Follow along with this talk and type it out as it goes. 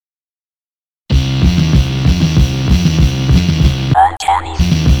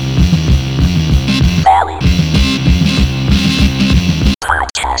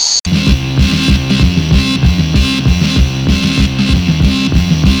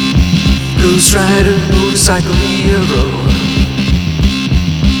Ghost rider, motorcycle hero.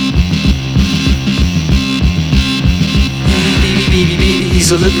 Baby,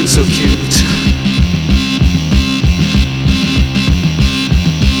 he's a looking so cute.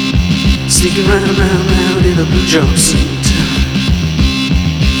 Sneaking round in a blue jumpsuit.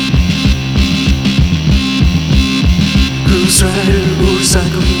 Ghost rider,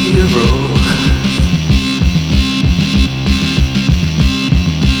 motorcycle hero.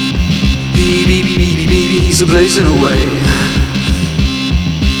 Baby, he's a blazing away.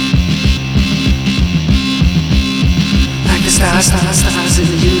 Like the stars in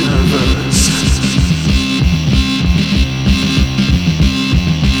the universe.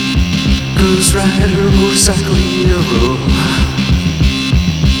 Ghost rider, motorcycle hero.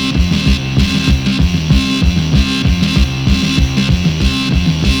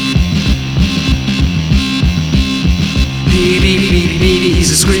 Baby,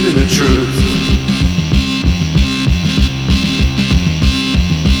 he's a screaming the truth.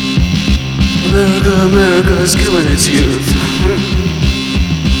 America's killing its youth.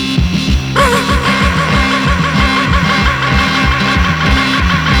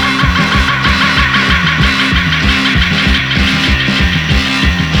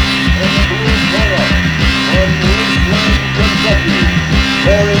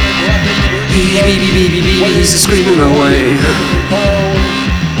 Baby, he's a screaming away.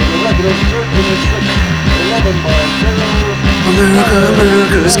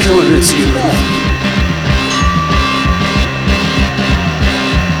 America's killing its youth.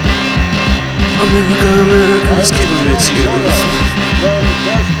 America's killing its youth.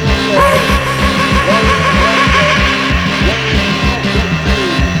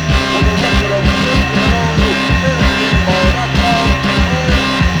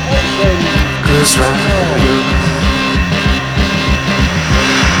 Ghost rider.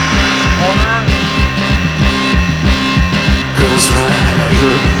 Ghost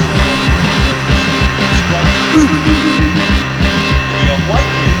rider. The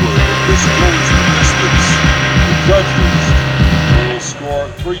unlikelihood that this goes the distance, the judges will score.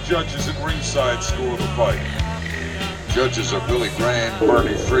 3 judges at ringside score the fight. Judges are Billy Graham,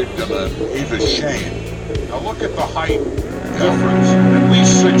 Bernie Friedman, and Eva Shane. Now look at the height difference, at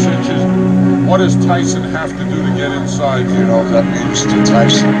least 6 inches. What does Tyson have to do to get inside? You know, that means to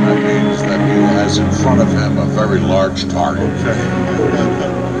Tyson, that means that he has in front of him a very large target.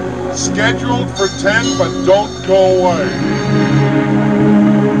 Okay. Scheduled for 10, but don't go away.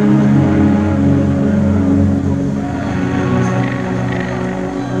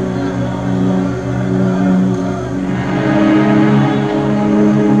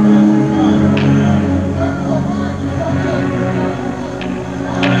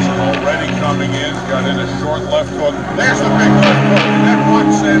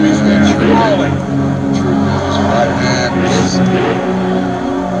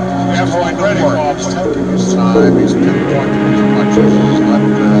 He's pinpointing his punches. He's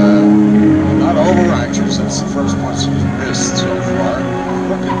not over-anxious. That's the first punch he's missed so far.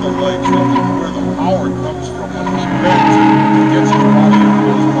 Look at the legs. Look at where the power comes from. When he bends and gets his body into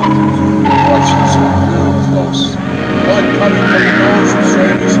those punches. Punches are real close. Blood coming from the nose of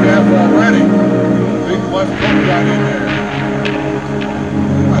Sandy Staff already. Big left hook got in there.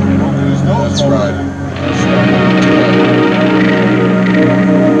 He might have broken his nose. That's right. That's right.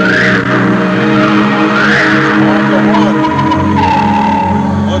 On the run.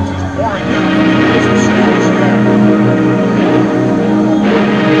 Blood is pouring down the knees of Sandy Staff.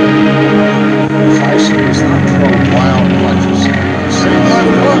 Tyson does not throw wild punches. Big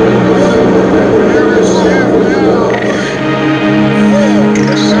left hook. There is Staff now. 4,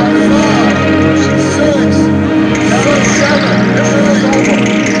 5, 6, 7. This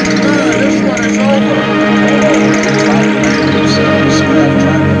one is over. This one is over.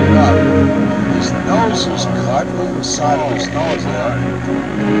 His nose is cut on the side of his nose there.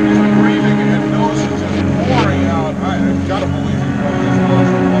 He's breathing and nose is just pouring out. I've got to believe he broke his nose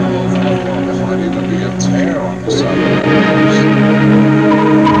from one of those left hooks. There might even be a tear on the side of the nose.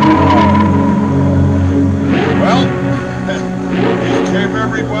 Well, he gave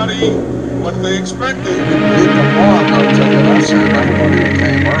everybody what they expected. Keep them on, I'll tell you that, sir. Everybody who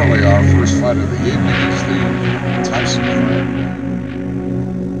came early, our first fight of the evening is the Tyson fight.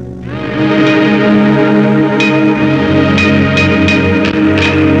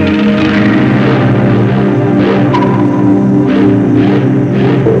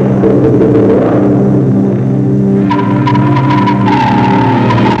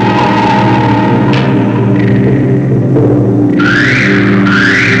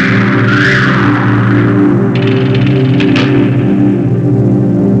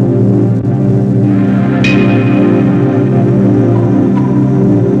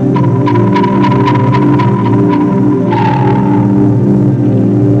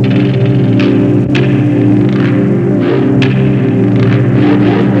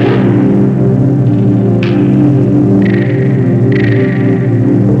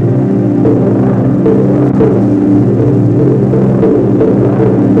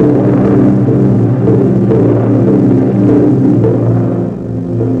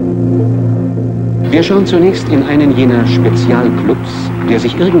 Wir schauen zunächst in einen jener Spezialclubs, der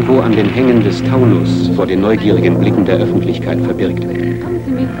sich irgendwo an den Hängen des Taunus vor den neugierigen Blicken der Öffentlichkeit verbirgt hält. Kommen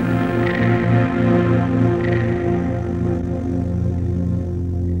Sie mit.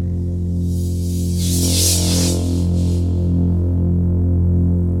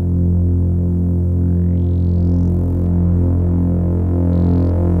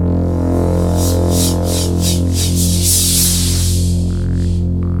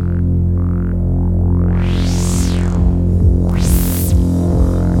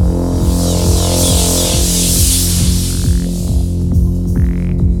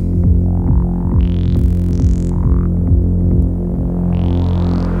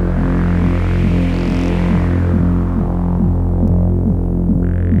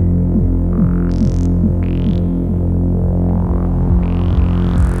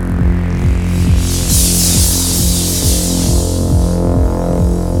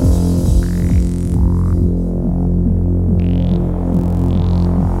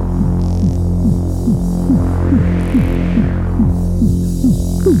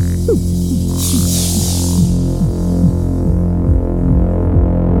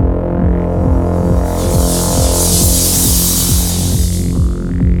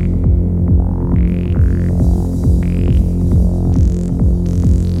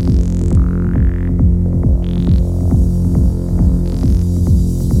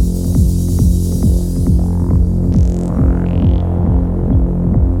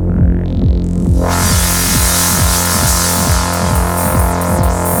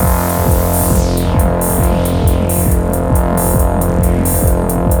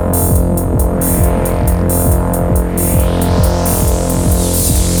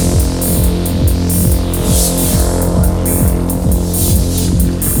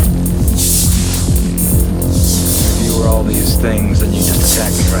 Things, and you just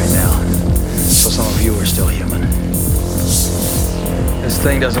attacked me right now. So some of you are still human. This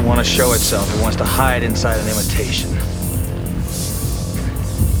thing doesn't want to show itself. It wants to hide inside an imitation.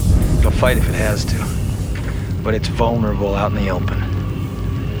 It'll fight if it has to, but it's vulnerable out in the open.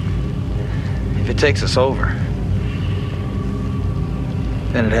 If it takes us over,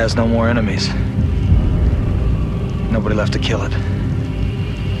 then it has no more enemies. Nobody left to kill it.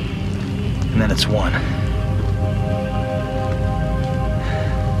 And then it's won.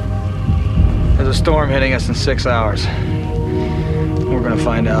 There's a storm hitting us in 6 hours. We're gonna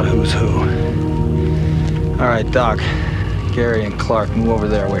find out who's who. All right, Doc, Gary, and Clark, move over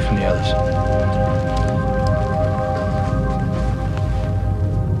there away from the others.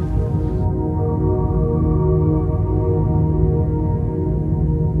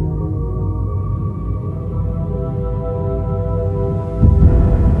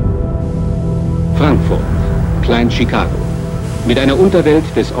 Frankfurt, Klein-Chicago. Mit einer Unterwelt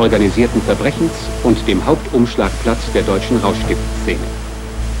des organisierten Verbrechens und dem Hauptumschlagplatz der deutschen Rauschgiftszene.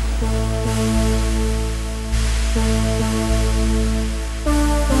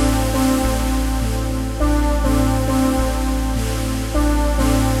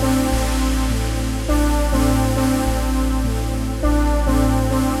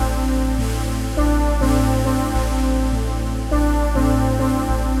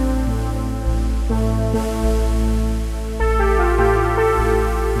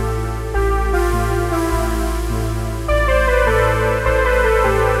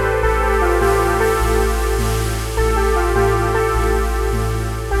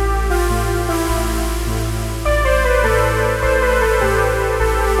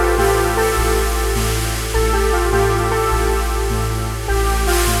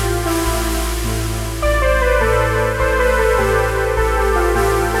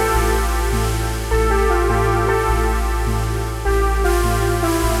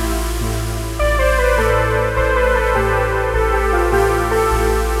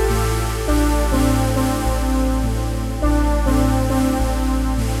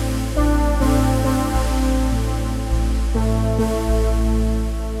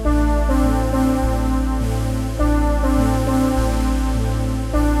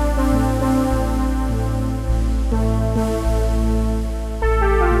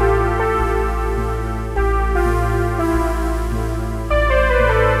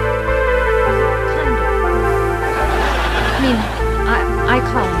 I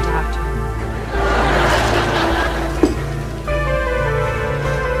call him doctor.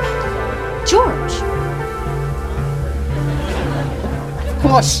 George. Of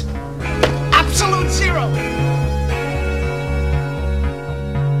course. Absolute zero.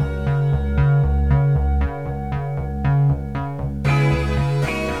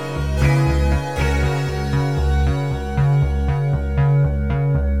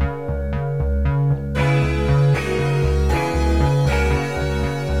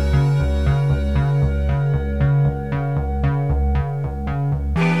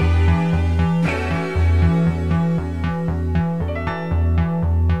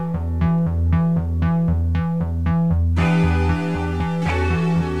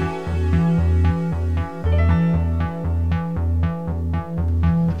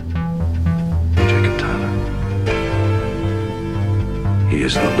 He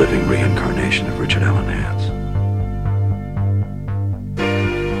is the living reincarnation of Richard Allen Hance.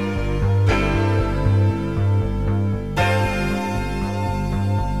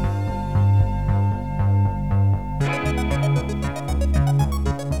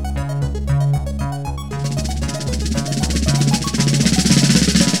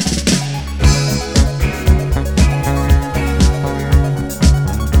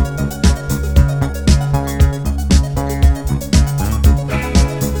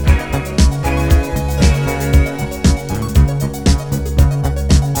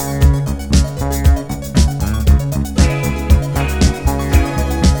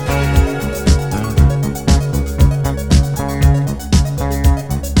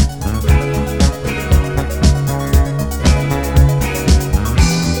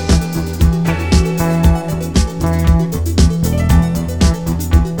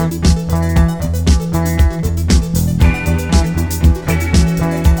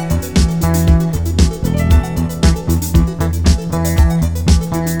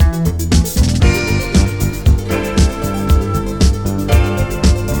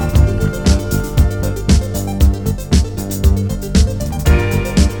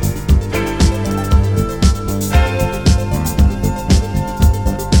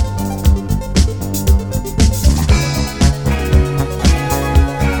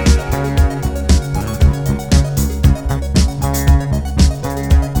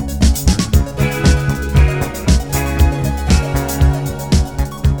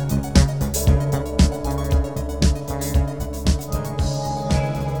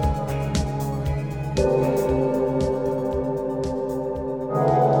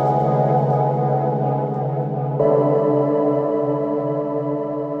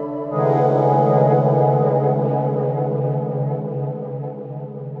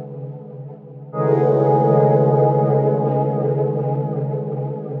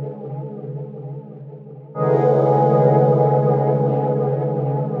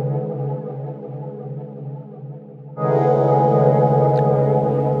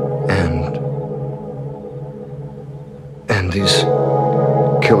 These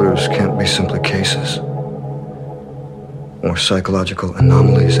killers can't be simply cases or psychological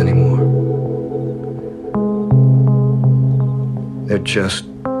anomalies anymore. They're just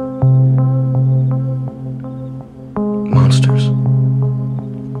monsters.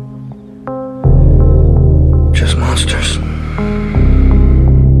 Just monsters.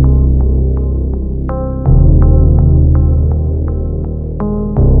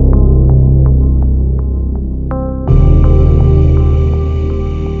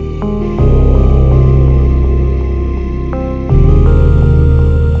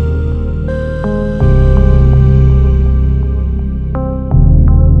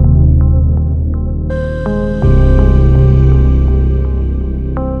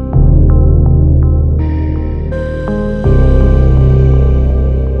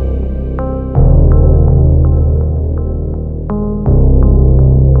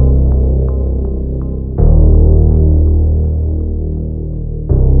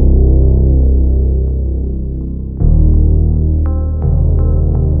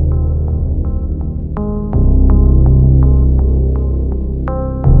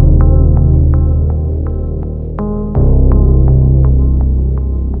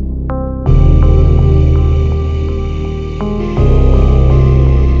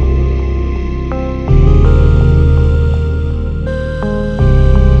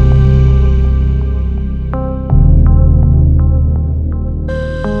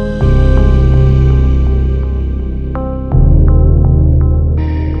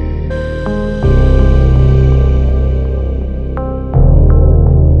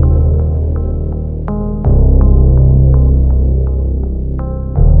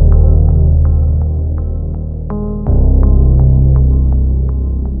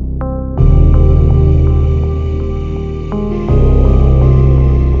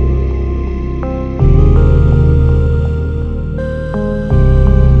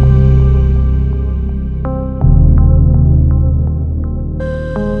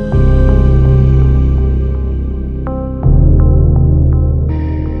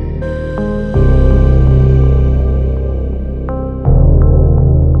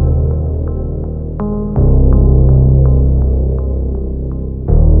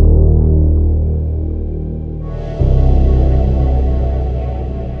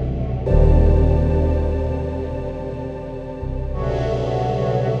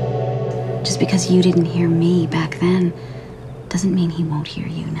 Just because you didn't hear me back then doesn't mean he won't hear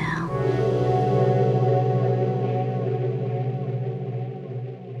you now.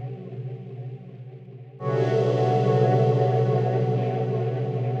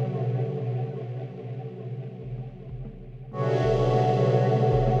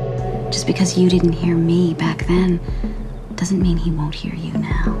 Just because you didn't hear me back then doesn't mean he won't hear you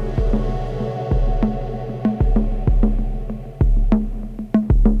now.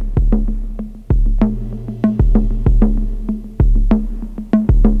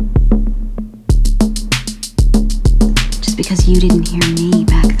 Just because you didn't hear me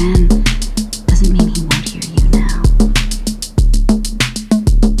back then doesn't mean he won't hear you now.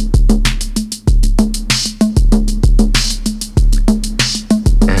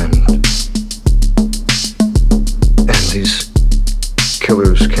 And these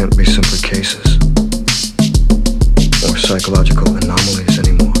killers can't be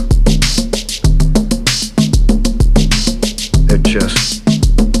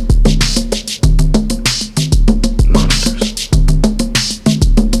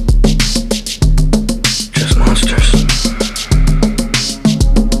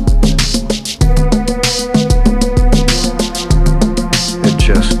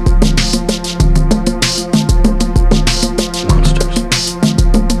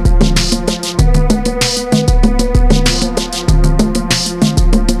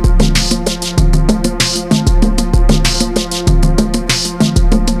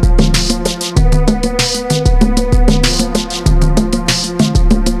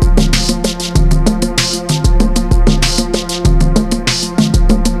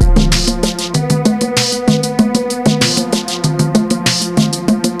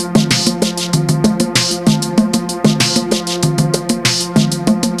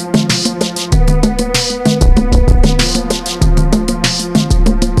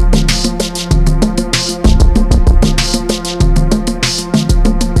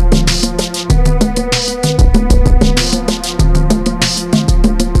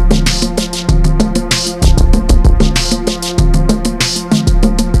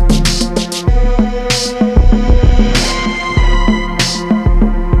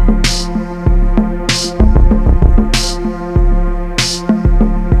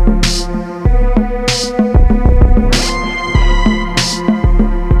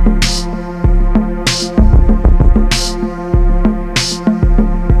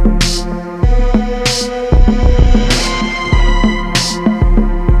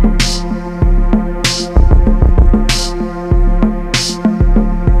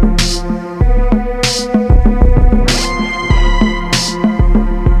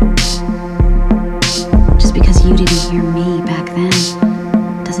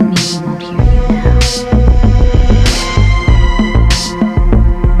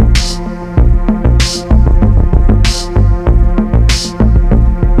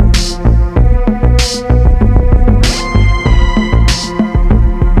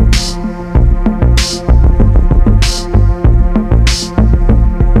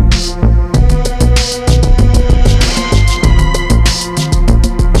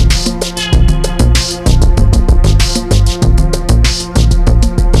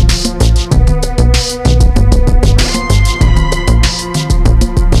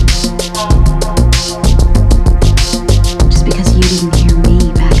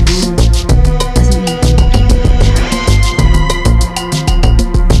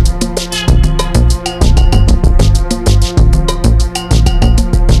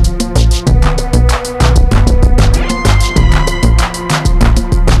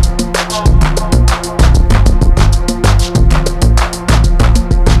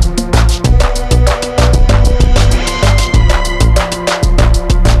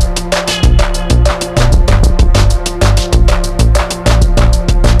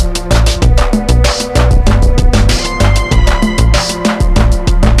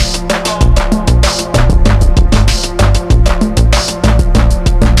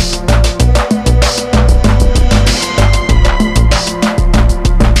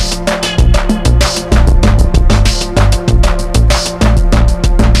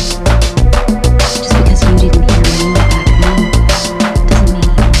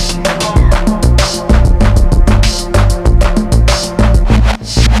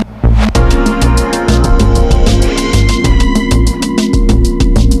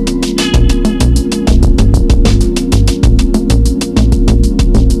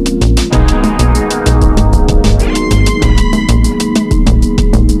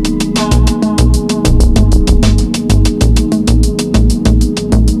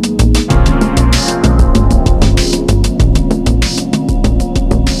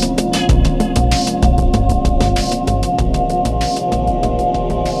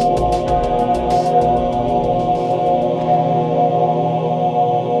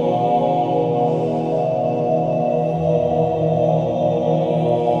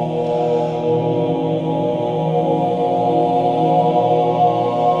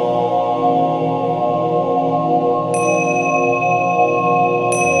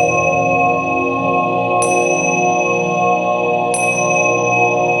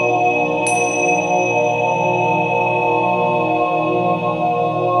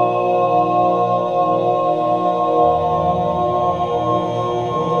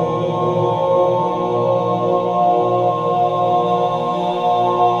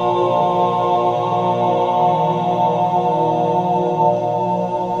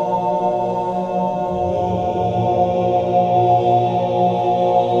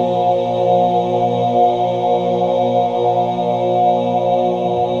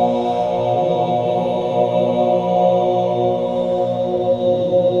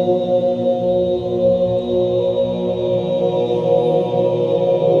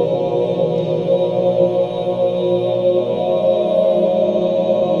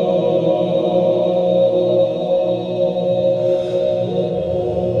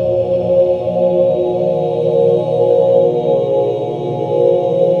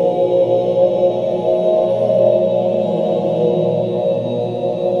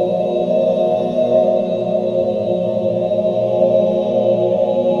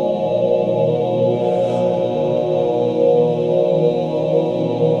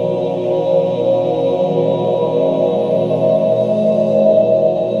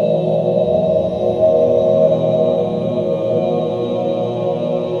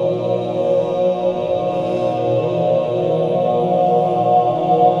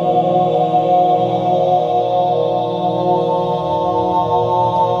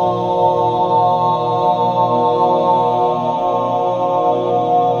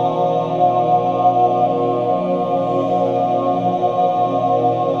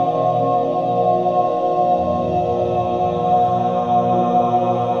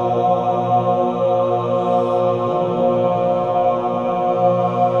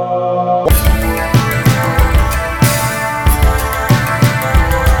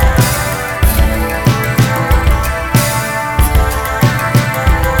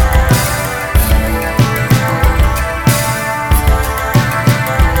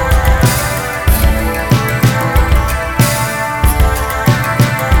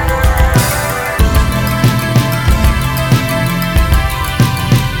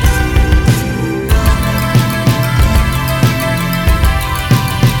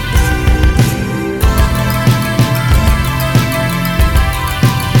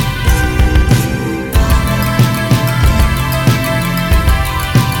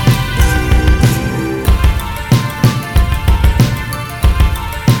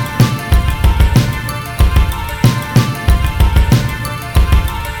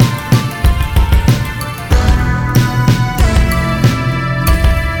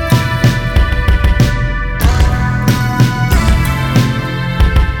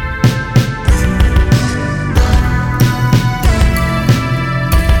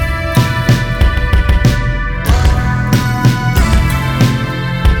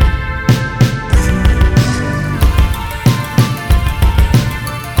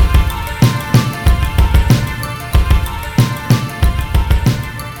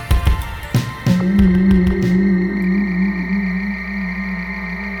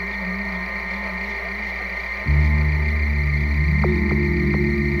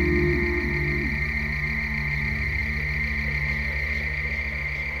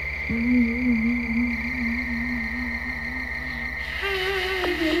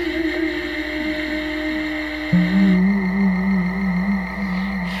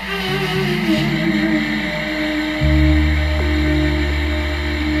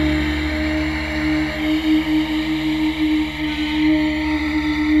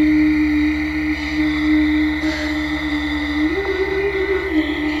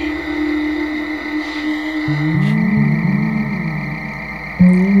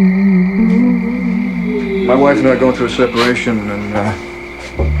My wife and I are going through a separation, and I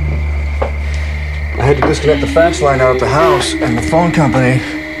had to disconnect the fax line out at the house, and the phone company,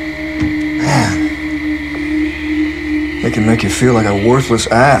 man, they can make you feel like a worthless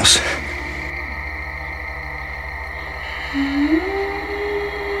ass.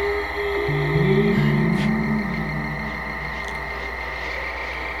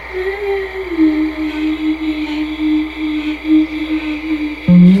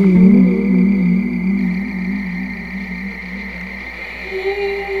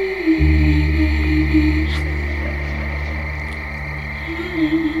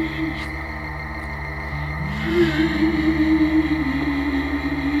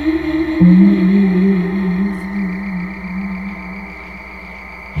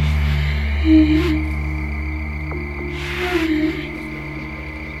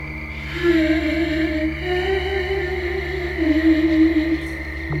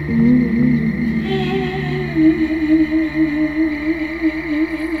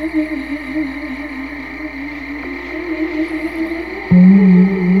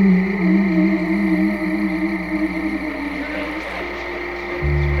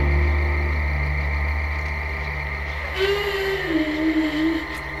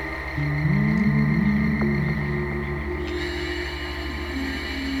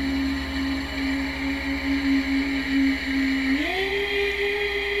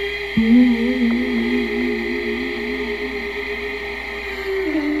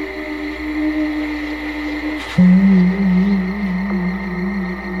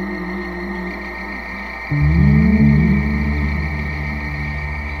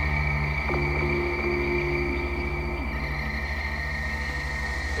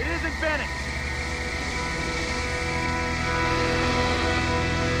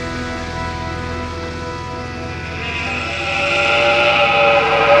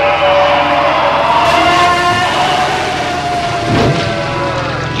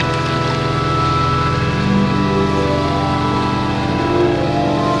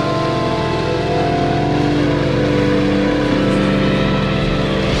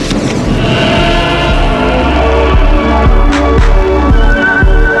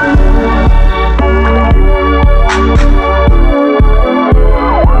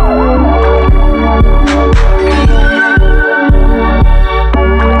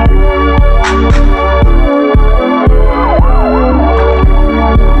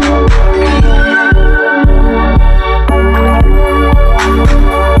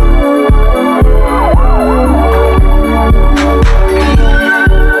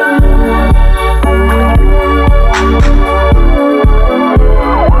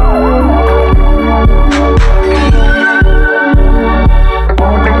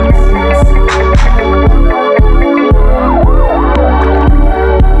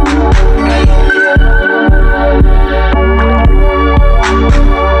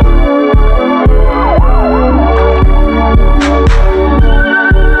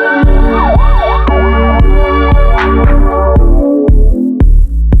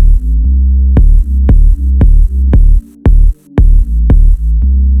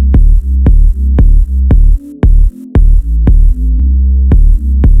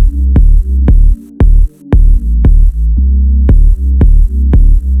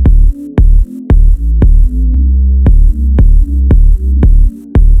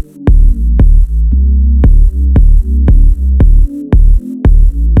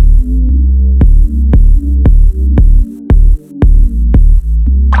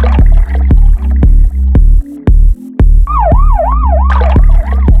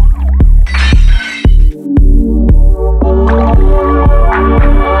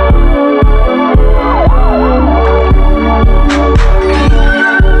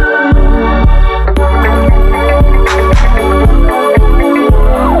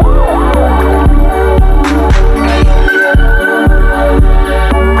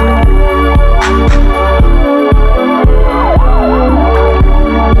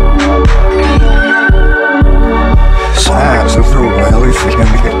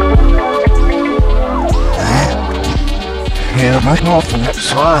 Much more than that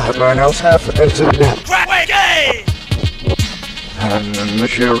swine everyone else half the incident. And the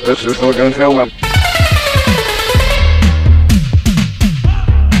sheriff is still gonna tell them.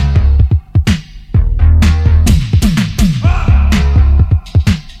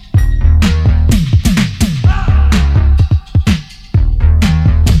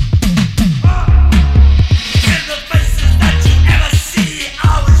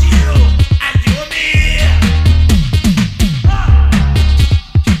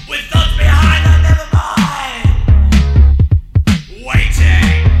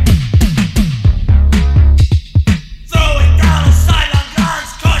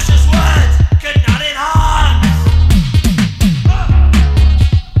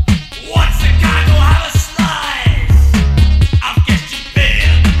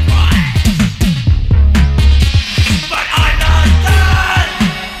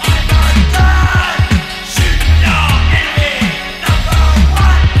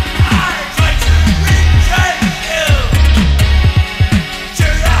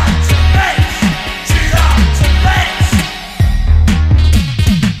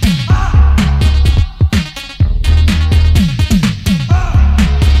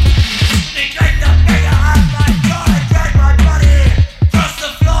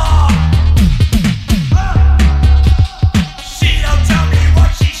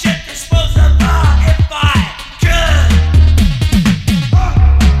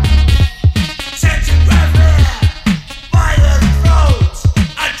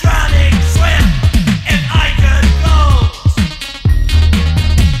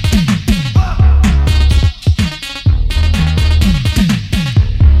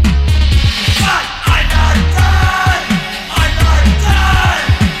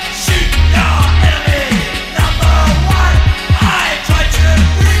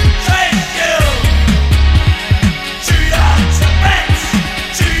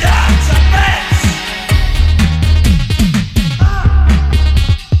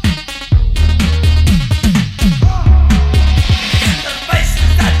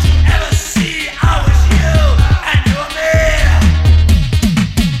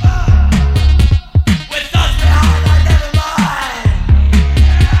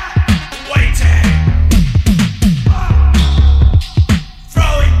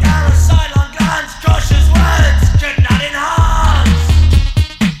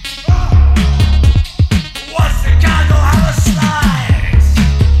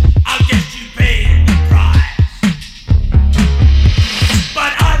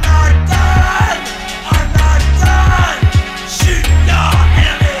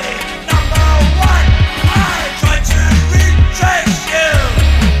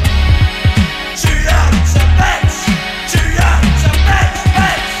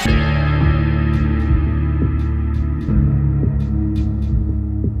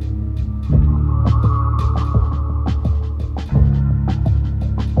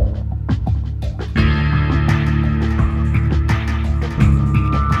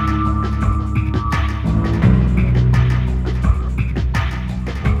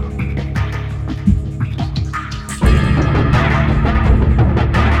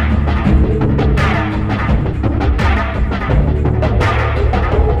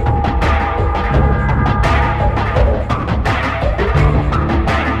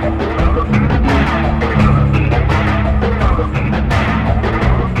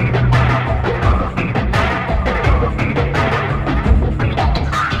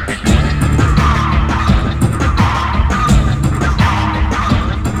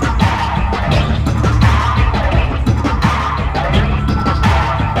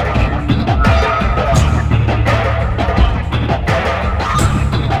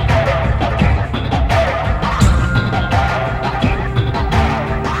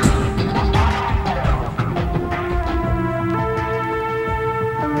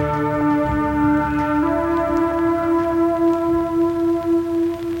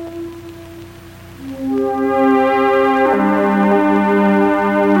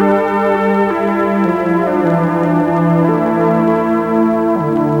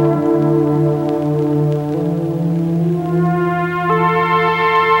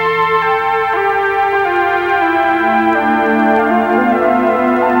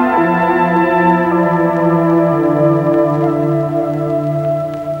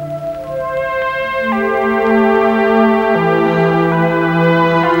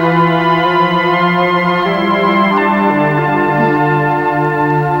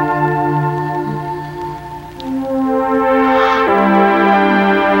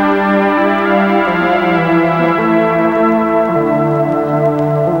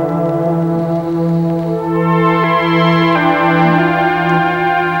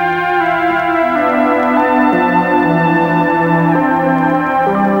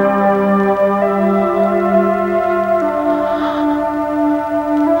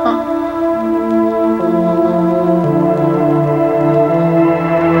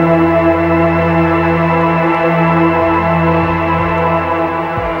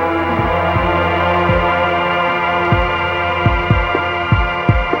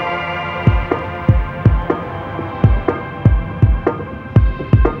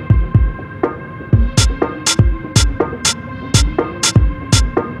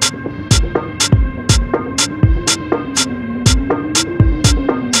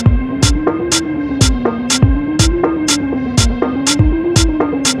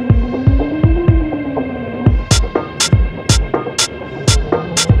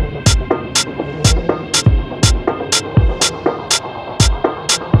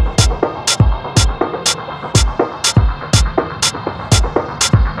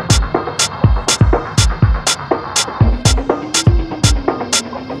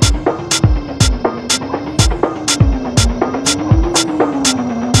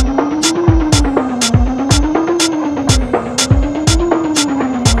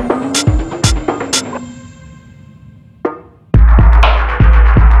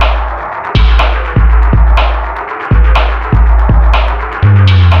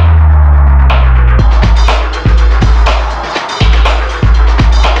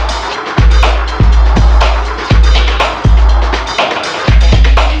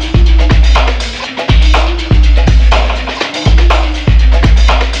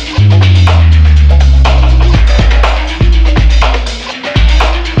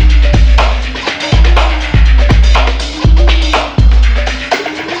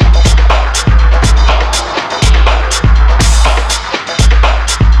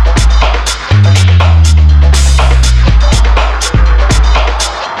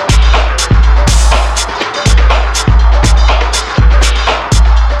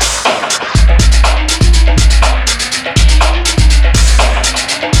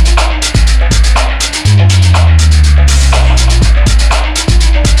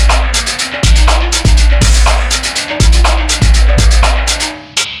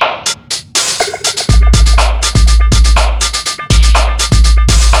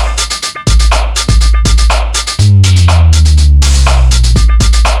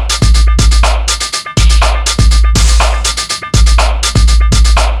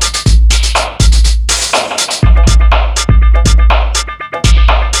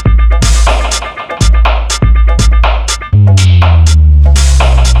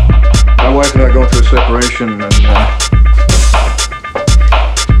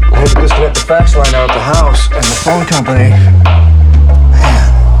 company, man,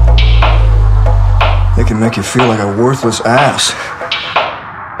 they can make you feel like a worthless ass.